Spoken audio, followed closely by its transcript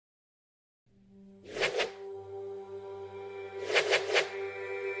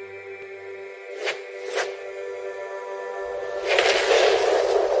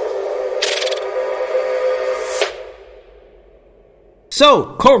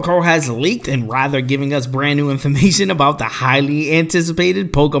So, CoroCoro has leaked and rather giving us brand new information about the highly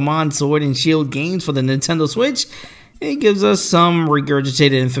anticipated Pokemon Sword and Shield games for the Nintendo Switch. It gives us some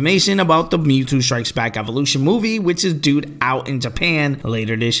regurgitated information about the Mewtwo Strikes Back Evolution movie, which is due out in Japan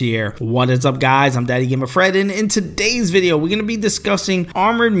later this year. What is up, guys? I'm Daddy Gamer Fred, and in today's video, we're going to be discussing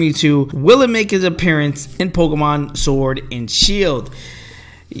Armored Mewtwo. Will it make its appearance in Pokemon Sword and Shield?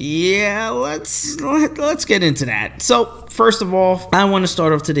 Yeah, let's get into that. So, first of all, I want to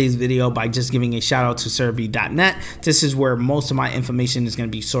start off today's video by just giving a shout out to Cerebi.net. This is where most of my information is going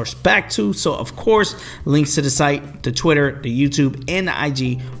to be sourced back to. So, of course, links to the site, the Twitter, the YouTube, and the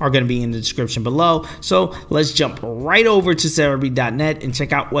IG are going to be in the description below. So, let's jump right over to Cerebi.net and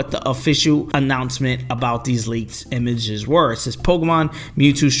check out what the official announcement about these leaked images were. It says Pokemon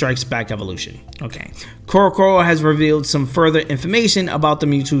Mewtwo Strikes Back Evolution. Okay. CoroCoro has revealed some further information about the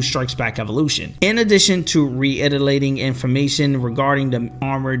Mewtwo Strikes Back Evolution. In addition to reiterating information regarding the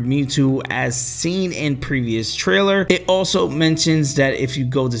armored Mewtwo as seen in previous trailer, it also mentions that if you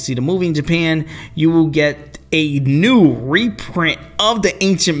go to see the movie in Japan, you will get a new reprint of the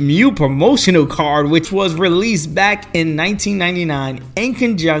Ancient Mew promotional card, which was released back in 1999 in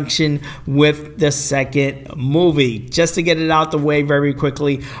conjunction with the second movie. Just to get it out the way very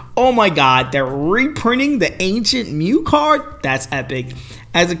quickly, oh my god, they're reprinting the Ancient Mew card? That's epic.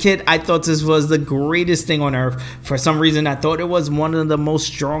 As a kid, I thought this was the greatest thing on earth. For some reason, I thought it was one of the most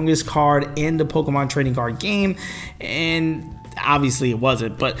strongest card in the Pokemon trading card game, and obviously it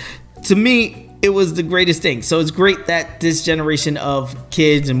wasn't, but to me, it was the greatest thing. So it's great that this generation of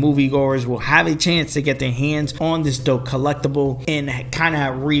kids and moviegoers will have a chance to get their hands on this dope collectible and kind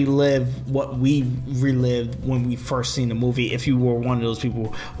of relive what we relived when we first seen the movie, if you were one of those people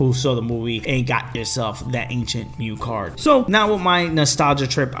who saw the movie and got yourself that Ancient Mew card. So now with my nostalgia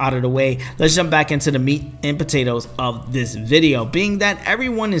trip out of the way, let's jump back into the meat and potatoes of this video, being that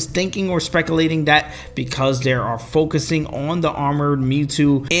everyone is thinking or speculating that because they are focusing on the armored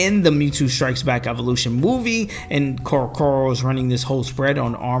Mewtwo in the Mewtwo Strikes Back Evolution movie, and CoroCoro is running this whole spread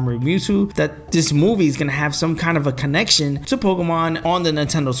on Armored Mewtwo, that this movie is going to have some kind of a connection to Pokemon on the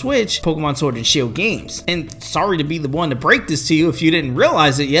Nintendo Switch, Pokemon Sword and Shield games. And sorry to be the one to break this to you if you didn't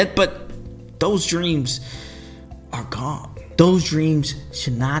realize it yet, but those dreams are gone. Those dreams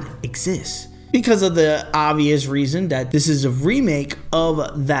should not exist, because of the obvious reason that this is a remake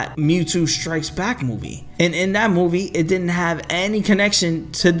of that Mewtwo Strikes Back movie. And in that movie, it didn't have any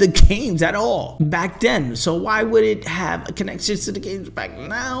connection to the games at all back then. So why would it have a connection to the games back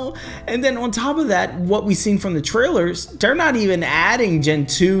now? And then on top of that, what we've seen from the trailers, they're not even adding Gen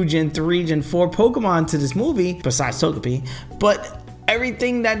 2, Gen 3, Gen 4 Pokemon to this movie, besides Togepi. But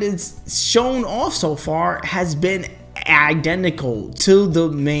everything that is shown off so far has been identical to the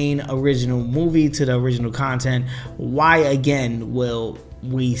main original movie, to the original content. Why again will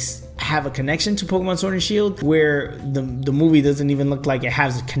we have a connection to Pokemon Sword and Shield where the movie doesn't even look like it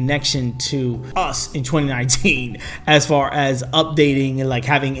has a connection to us in 2019 as far as updating and like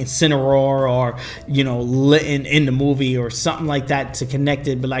having Incineroar or, you know, in the movie or something like that to connect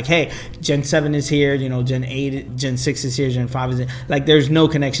it? But like, hey, Gen 7 is here, you know, Gen 8, Gen 6 is here, Gen 5 is here. Like, there's no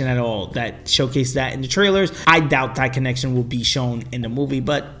connection at all that showcased that in the trailers. I doubt that connection will be shown in the movie,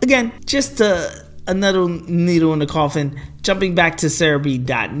 but again, just another needle in the coffin. Jumping back to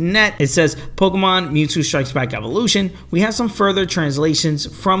Cerebi.net, it says Pokemon Mewtwo Strikes Back Evolution. We have some further translations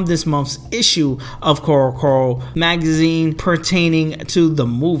from this month's issue of CoroCoro magazine pertaining to the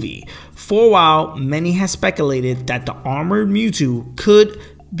movie. For a while, many have speculated that the armored Mewtwo could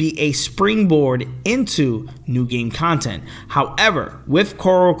be a springboard into new game content. However, with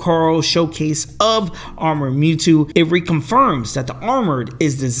CoroCoro's showcase of Armored Mewtwo, it reconfirms that the Armored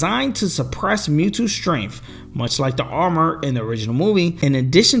is designed to suppress Mewtwo's strength, much like the armor in the original movie. In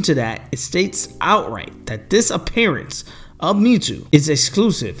addition to that, it states outright that this appearance of Mewtwo is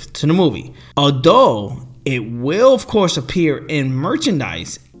exclusive to the movie, although it will of course appear in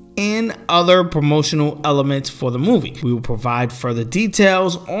merchandise and other promotional elements for the movie. We will provide further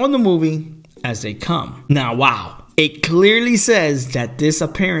details on the movie as they come. Now, wow, it clearly says that this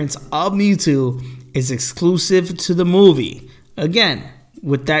appearance of Mewtwo is exclusive to the movie. Again,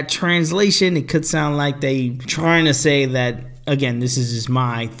 with that translation, it could sound like they trying to say that, again, this is just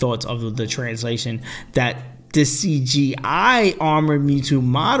my thoughts of the translation, that this CGI armored Mewtwo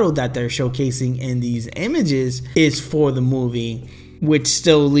model that they're showcasing in these images is for the movie, which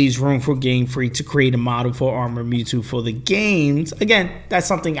still leaves room for Game Freak to create a model for Armored Mewtwo for the games. Again, that's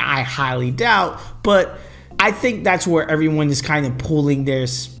something I highly doubt, but I think that's where everyone is kind of pulling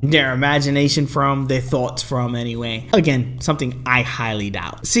their imagination from, their thoughts from anyway. Again, something I highly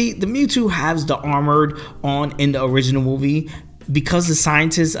doubt. See, the Mewtwo has the armored on in the original movie because the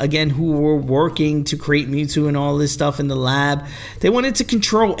scientists, again, who were working to create Mewtwo and all this stuff in the lab, they wanted to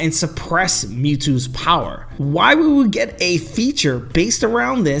control and suppress Mewtwo's power. Why we would get a feature based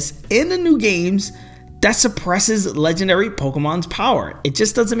around this in the new games that suppresses legendary Pokemon's power? It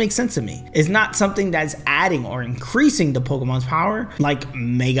just doesn't make sense to me. It's not something that's adding or increasing the Pokemon's power like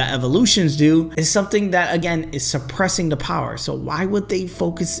Mega Evolutions do. It's something that, again, is suppressing the power. So why would they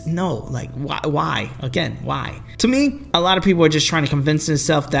focus? No, like why? Again, why? To me, a lot of people are just trying to convince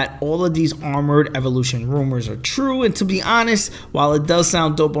themselves that all of these armored evolution rumors are true. And to be honest, while it does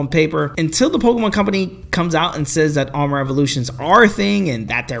sound dope on paper, until the Pokemon Company comes out and says that armor evolutions are a thing and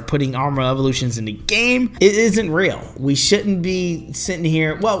that they're putting armor evolutions in the game, it isn't real. We shouldn't be sitting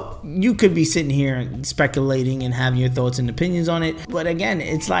here. Well, you could be sitting here speculating and having your thoughts and opinions on it, but again,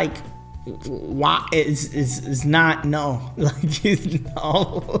 it's like, why? It's not, no. Like,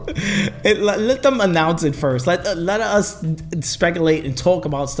 no. Let them announce it first. Let us speculate and talk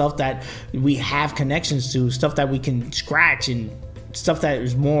about stuff that we have connections to, stuff that we can scratch, and stuff that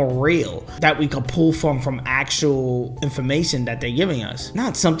is more real, that we could pull from actual information that they're giving us,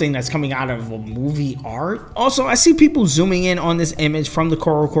 not something that's coming out of a movie art. Also, I see people zooming in on this image from the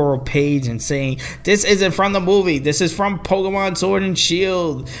CoroCoro page and saying this isn't from the movie, this is from Pokemon Sword and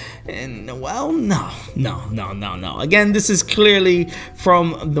Shield. And well, no. Again, this is clearly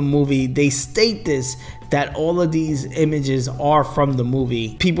from the movie. They state this, that all of these images are from the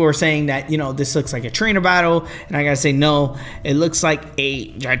movie. People are saying that, you know, this looks like a trainer battle, and I gotta say, no, it looks like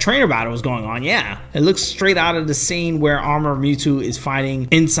a trainer battle is going on. Yeah, it looks straight out of the scene where Armor Mewtwo is fighting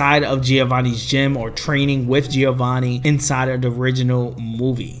inside of Giovanni's gym, or training with Giovanni inside of the original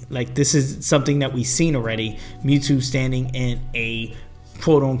movie. Like, this is something that we've seen already. Mewtwo standing in a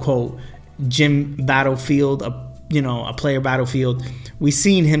quote-unquote gym battlefield, a player battlefield. We've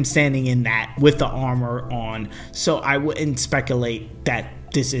seen him standing in that with the armor on, so I wouldn't speculate that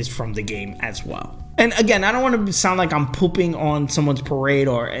this is from the game as well. And again, I don't want to sound like I'm pooping on someone's parade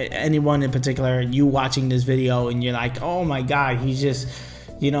or anyone in particular. You watching this video and you're like, oh my god, he's just,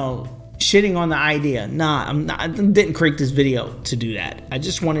 shitting on the idea. Nah, I didn't create this video to do that. I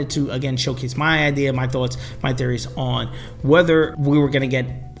just wanted to, again, showcase my idea, my thoughts, my theories on whether we were going to get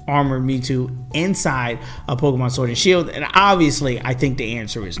Armored Mewtwo inside of Pokemon Sword and Shield, and obviously I think the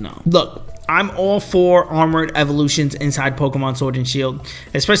answer is no. Look, I'm all for armored evolutions inside Pokemon Sword and Shield,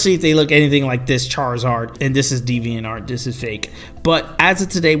 especially if they look anything like this Charizard, and this is DeviantArt, this is fake. But as of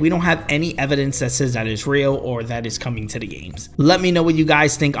today, we don't have any evidence that says that is real or that is coming to the games. Let me know what you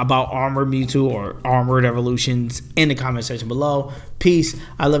guys think about Armored Mewtwo or armored evolutions in the comment section below. Peace.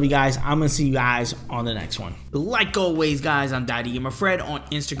 I love you guys. I'm going to see you guys on the next one. Like always, guys, I'm Daddy Gamer Fred on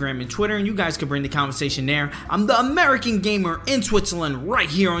Instagram and Twitter, and you guys can bring the conversation there. I'm the American Gamer in Switzerland right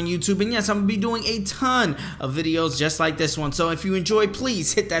here on YouTube, and yes, I'm going to be doing a ton of videos just like this one. So if you enjoy,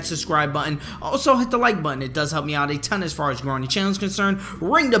 please hit that subscribe button. Also, hit the like button. It does help me out a ton as far as growing the channel is concerned.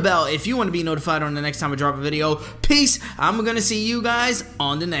 Ring the bell if you want to be notified on the next time I drop a video. Peace. I'm going to see you guys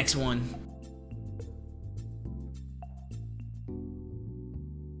on the next one.